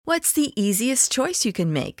What's the easiest choice you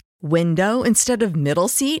can make? Window instead of middle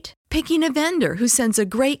seat? Picking a vendor who sends a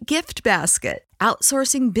great gift basket?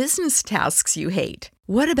 Outsourcing business tasks you hate?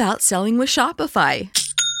 What about selling with Shopify?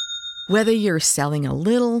 Whether you're selling a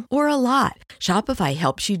little or a lot, Shopify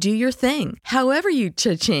helps you do your thing, however you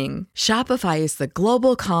cha-ching. Shopify is the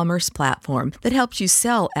global commerce platform that helps you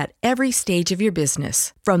sell at every stage of your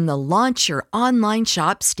business. From the launch your online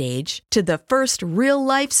shop stage to the first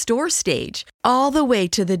real-life store stage, all the way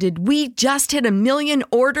to the did we just hit a million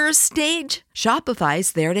orders stage.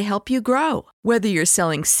 Shopify's there to help you grow. Whether you're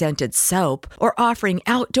selling scented soap or offering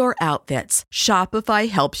outdoor outfits, Shopify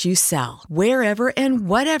helps you sell. Wherever and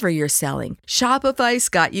whatever you're selling, Shopify's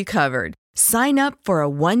got you covered. Sign up for a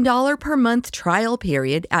 $1 per month trial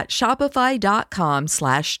period at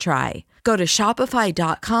shopify.com/try. Go to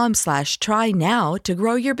shopify.com/try now to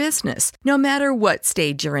grow your business, no matter what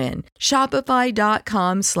stage you're in.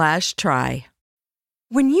 Shopify.com/try.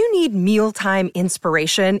 When you need mealtime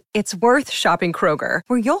inspiration, it's worth shopping Kroger,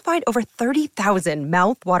 where you'll find over 30,000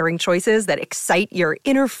 mouth-watering choices that excite your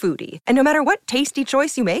inner foodie. And no matter what tasty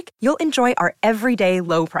choice you make, you'll enjoy our everyday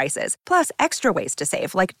low prices, plus extra ways to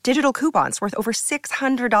save, like digital coupons worth over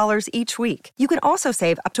 $600 each week. You can also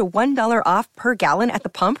save up to $1 off per gallon at the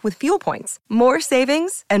pump with fuel points. More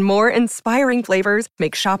savings and more inspiring flavors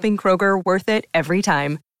make shopping Kroger worth it every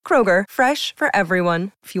time. Kroger, fresh for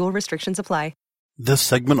everyone. Fuel restrictions apply. This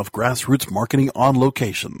segment of Grassroots Marketing on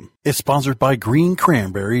Location is sponsored by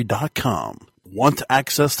GreenCranberry.com. Want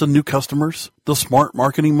access to new customers? The smart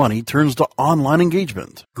marketing money turns to online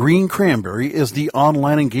engagement. Green Cranberry is the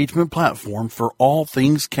online engagement platform for all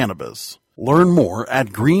things cannabis. Learn more at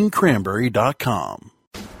GreenCranberry.com.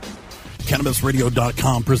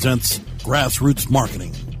 CannabisRadio.com presents Grassroots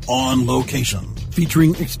Marketing on Location,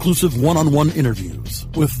 featuring exclusive one-on-one interviews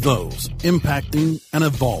with those impacting and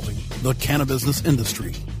evolving the cannabis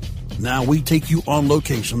industry. Now we take you on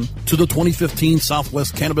location to the 2015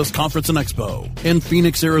 Southwest Cannabis Conference and Expo in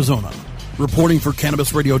Phoenix, Arizona. Reporting for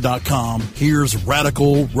CannabisRadio.com, here's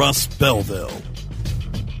Radical Russ Belville.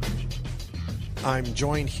 I'm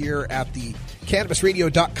joined here at the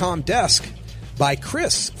CannabisRadio.com desk by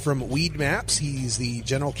Chris from Weed Maps. He's the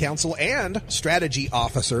general counsel and strategy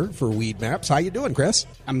officer for Weed Maps. How you doing, Chris?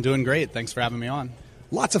 I'm doing great. Thanks for having me on.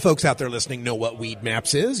 Lots of folks out there listening know what Weed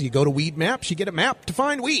Maps is. You go to Weed Maps, you get a map to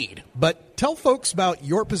find weed. But tell folks about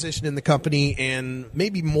your position in the company and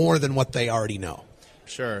maybe more than what they already know.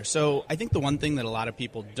 Sure. So I think the one thing that a lot of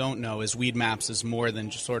people don't know is Weed Maps is more than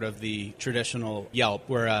just sort of the traditional Yelp.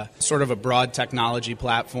 We're a sort of a broad technology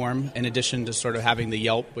platform in addition to sort of having the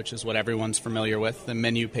Yelp, which is what everyone's familiar with, the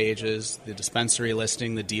menu pages, the dispensary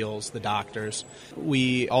listing, the deals, the doctors.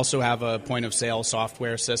 We also have a point of sale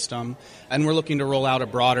software system, and we're looking to roll out a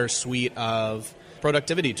broader suite of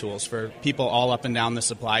productivity tools for people all up and down the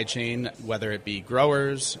supply chain, whether it be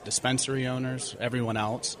growers, dispensary owners, everyone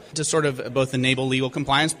else, to sort of both enable legal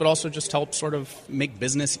compliance, but also just help sort of make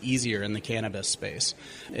business easier in the cannabis space.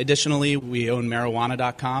 Additionally, we own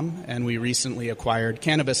marijuana.com, and we recently acquired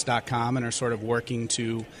cannabis.com and are sort of working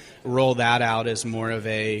to roll that out as more of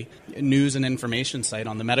a news and information site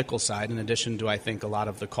on the medical side, in addition to, I think, a lot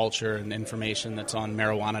of the culture and information that's on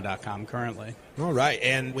marijuana.com currently. All right.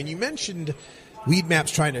 And when you mentioned Weed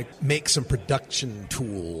Maps trying to make some production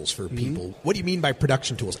tools for people, what do you mean by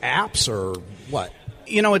production tools? Apps or what?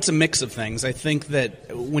 You know, it's a mix of things. I think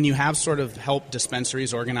that when you have sort of help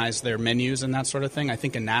dispensaries organize their menus and that sort of thing, I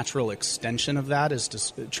think a natural extension of that is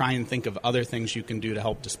to try and think of other things you can do to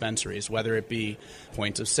help dispensaries, whether it be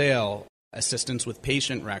points of sale, assistance with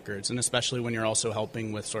patient records, and especially when you're also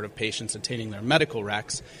helping with sort of patients attaining their medical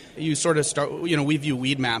recs, you sort of start, we view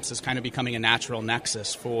Weed Maps as kind of becoming a natural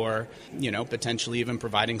nexus for, potentially even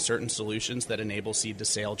providing certain solutions that enable seed to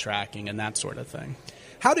sale tracking and that sort of thing.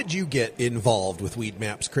 How did you get involved with Weed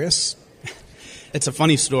Maps, Chris? It's a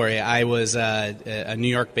funny story. I was a New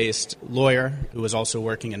York-based lawyer who was also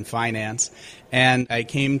working in finance, and I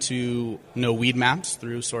came to know Weed Maps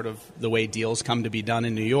through sort of the way deals come to be done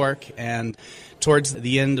in New York. And towards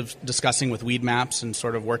the end of discussing with Weed Maps and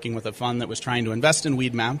sort of working with a fund that was trying to invest in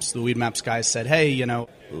Weed Maps, the Weed Maps guys said, hey,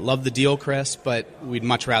 love the deal, Chris, but we'd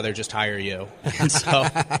much rather just hire you.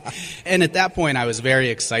 And at that point, I was very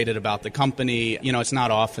excited about the company. It's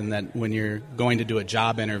not often that when you're going to do a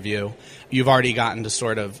job interview, you've already gotten to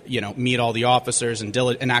sort of, meet all the officers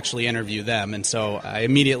and actually interview them. And so I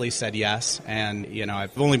immediately said yes. And,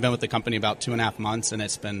 I've only been with the company about 2.5 months, and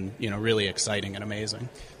it's been, really exciting and amazing.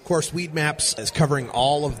 Of course, Weed Maps has covering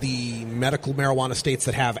all of the medical marijuana states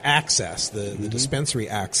that have access, the dispensary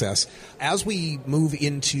access. As we move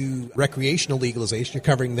into recreational legalization, you're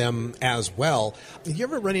covering them as well. Have you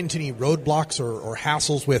ever run into any roadblocks or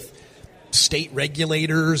hassles with state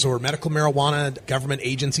regulators or medical marijuana government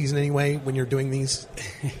agencies in any way when you're doing these?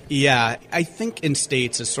 Yeah, I think in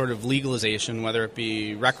states, as sort of legalization, whether it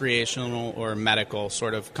be recreational or medical,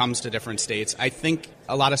 sort of comes to different states. I think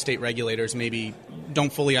a lot of state regulators maybe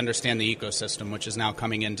don't fully understand the ecosystem, which is now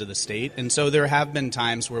coming into the state. And so there have been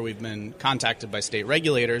times where we've been contacted by state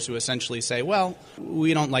regulators who essentially say, well,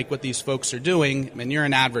 we don't like what these folks are doing, and you're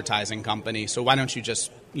an advertising company, so why don't you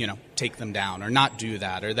just take them down or not do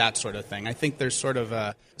that or that sort of thing. I think there's sort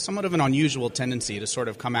of somewhat of an unusual tendency to sort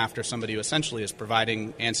of come after somebody who essentially is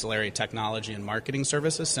providing ancillary technology and marketing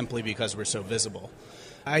services simply because we're so visible.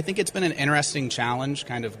 I think it's been an interesting challenge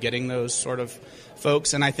kind of getting those sort of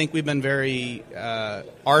folks, and I think we've been very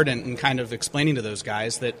ardent in kind of explaining to those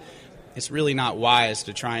guys that it's really not wise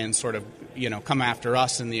to try and sort of come after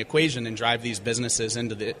us in the equation and drive these businesses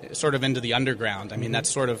into the underground. I mean, that's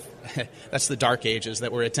sort of that's the dark ages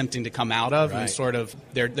that we're attempting to come out of, right. And sort of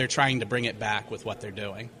they're trying to bring it back with what they're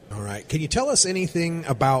doing. All right. Can you tell us anything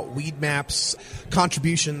about Weedmaps'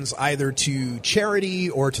 contributions either to charity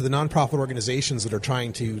or to the nonprofit organizations that are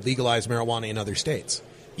trying to legalize marijuana in other states?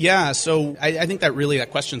 Yeah, so I think that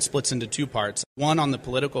question splits into two parts. One on the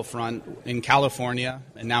political front in California,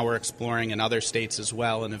 and now we're exploring in other states as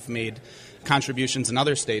well, and have made contributions in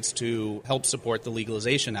other states to help support the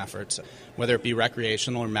legalization efforts, whether it be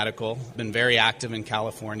recreational or medical. Been very active in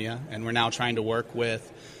California, and we're now trying to work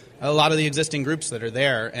with a lot of the existing groups that are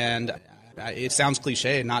there, and it sounds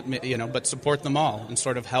cliche, but support them all and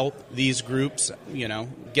sort of help these groups,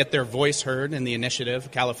 get their voice heard in the initiative.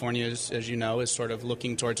 California, as you know, is sort of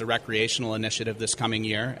looking towards a recreational initiative this coming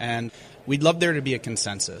year, and we'd love there to be a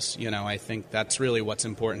consensus. I think that's really what's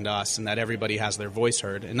important to us, and that everybody has their voice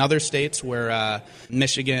heard. In other states where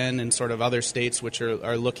Michigan and sort of other states which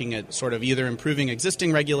are looking at sort of either improving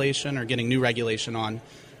existing regulation or getting new regulation on,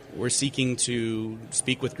 we're seeking to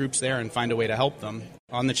speak with groups there and find a way to help them.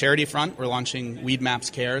 On the charity front, we're launching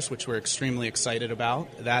Weedmaps Cares, which we're extremely excited about.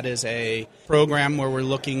 That is a program where we're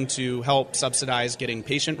looking to help subsidize getting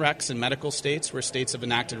patient recs in medical states where states have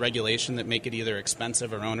enacted regulation that make it either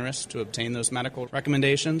expensive or onerous to obtain those medical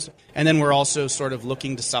recommendations. And then we're also sort of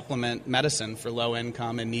looking to supplement medicine for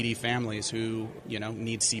low-income and needy families who,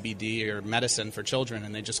 need CBD or medicine for children,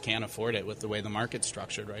 and they just can't afford it with the way the market's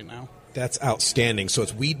structured right now. That's outstanding. So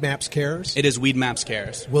it's Weedmaps Cares? It is Weedmaps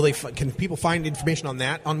Cares. Can people find information on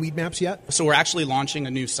that on Weedmaps yet? So we're actually launching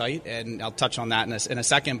a new site, and I'll touch on that in a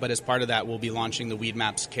second, but as part of that, we'll be launching the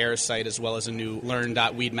Weedmaps Cares site as well as a new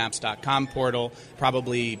learn.weedmaps.com portal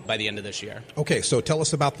probably by the end of this year. Okay, so tell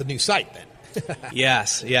us about the new site then.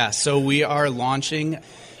 Yes. So we are launching...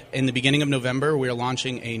 In the beginning of November, we're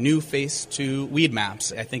launching a new face to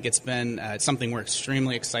Weedmaps. I think it's been something we're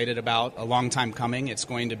extremely excited about, a long time coming. It's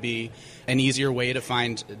going to be an easier way to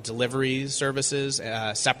find delivery services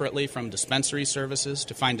separately from dispensary services,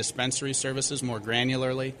 to find dispensary services more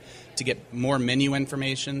granularly, to get more menu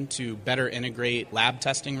information, to better integrate lab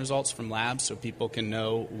testing results from labs so people can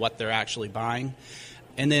know what they're actually buying.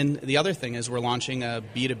 And then the other thing is we're launching a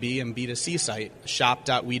B2B and B2C site,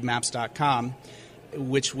 shop.weedmaps.com,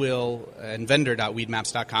 and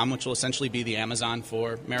vendor.weedmaps.com, which will essentially be the Amazon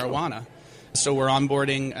for marijuana. So we're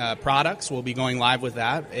onboarding products. We'll be going live with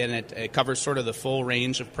that, and it covers sort of the full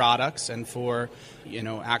range of products. And for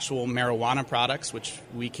actual marijuana products, which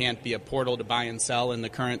we can't be a portal to buy and sell in the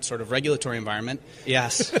current sort of regulatory environment.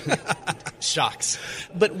 Yes, shocks.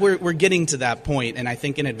 But we're getting to that point, and I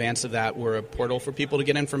think in advance of that, we're a portal for people to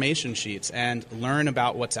get information sheets and learn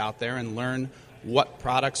about what's out there and learn what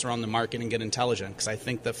products are on the market and get intelligent. Because I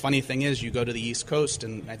think the funny thing is you go to the East Coast,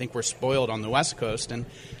 and I think we're spoiled on the West Coast, and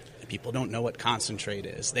people don't know what concentrate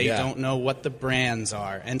is. They don't know what the brands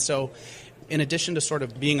are. And so in addition to sort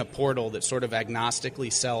of being a portal that sort of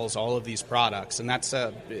agnostically sells all of these products, and that's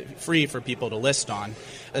free for people to list on,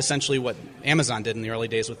 essentially what Amazon did in the early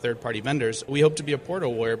days with third-party vendors, we hope to be a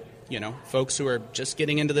portal where, folks who are just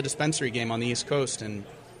getting into the dispensary game on the East Coast and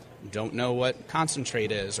don't know what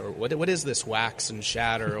concentrate is, or what is this wax and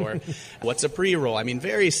shatter, or what's a pre-roll. I mean,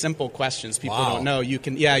 very simple questions people don't know. You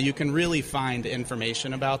can really find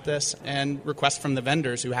information about this and request from the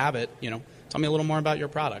vendors who have it, tell me a little more about your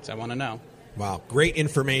product. I want to know. Wow, great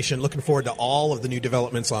information. Looking forward to all of the new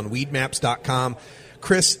developments on weedmaps.com.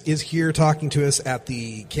 Chris is here talking to us at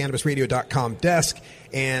the CannabisRadio.com desk.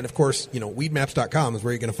 And, of course, weedmaps.com is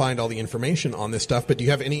where you're going to find all the information on this stuff. But do you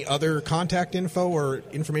have any other contact info or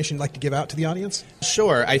information you'd like to give out to the audience?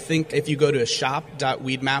 Sure. I think if you go to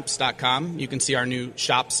shop.weedmaps.com, you can see our new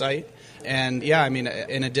shop site. And,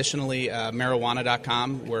 and additionally,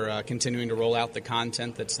 marijuana.com, we're continuing to roll out the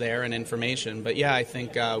content that's there and information. But, I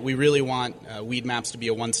think we really want Weed Maps to be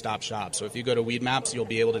a one-stop shop. So if you go to Weed Maps, you'll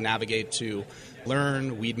be able to navigate to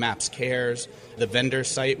Learn, Weed Maps Cares, the vendor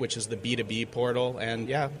site, which is the B2B portal,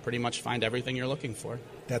 and, pretty much find everything you're looking for.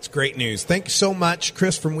 That's great news. Thank you so much,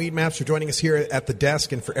 Chris from Weed Maps, for joining us here at the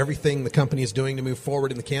desk and for everything the company is doing to move forward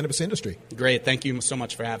in the cannabis industry. Great. Thank you so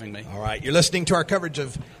much for having me. All right. You're listening to our coverage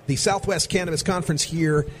of the Southwest Cannabis Conference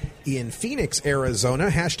here in Phoenix, Arizona.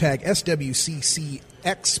 Hashtag SWCC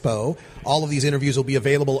Expo. All of these interviews will be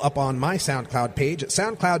available up on my SoundCloud page at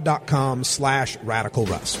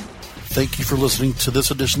soundcloud.com/RadicalRuss. Thank you for listening to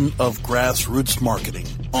this edition of Grassroots Marketing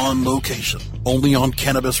on location, only on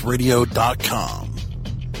CannabisRadio.com.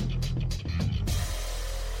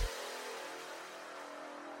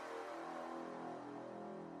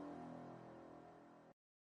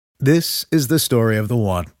 This is the story of the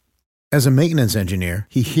one. As a maintenance engineer,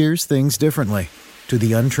 he hears things differently. To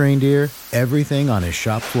the untrained ear, everything on his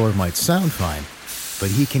shop floor might sound fine,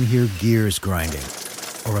 but he can hear gears grinding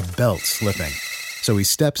or a belt slipping. So he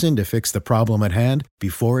steps in to fix the problem at hand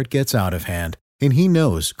before it gets out of hand. And he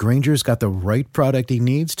knows Grainger's got the right product he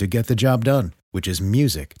needs to get the job done, which is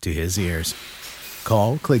music to his ears.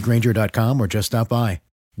 Call, click Grainger.com, or just stop by.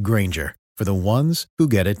 Grainger, for the ones who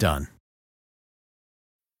get it done.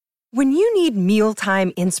 When you need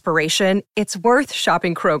mealtime inspiration, it's worth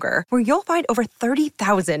shopping Kroger, where you'll find over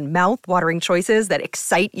 30,000 mouth-watering choices that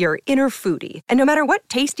excite your inner foodie. And no matter what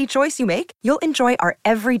tasty choice you make, you'll enjoy our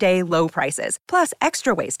everyday low prices, plus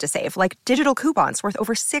extra ways to save, like digital coupons worth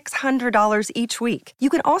over $600 each week. You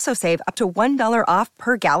can also save up to $1 off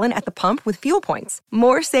per gallon at the pump with fuel points.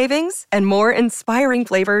 More savings and more inspiring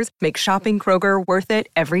flavors make shopping Kroger worth it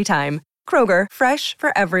every time. Kroger, fresh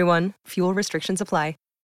for everyone. Fuel restrictions apply.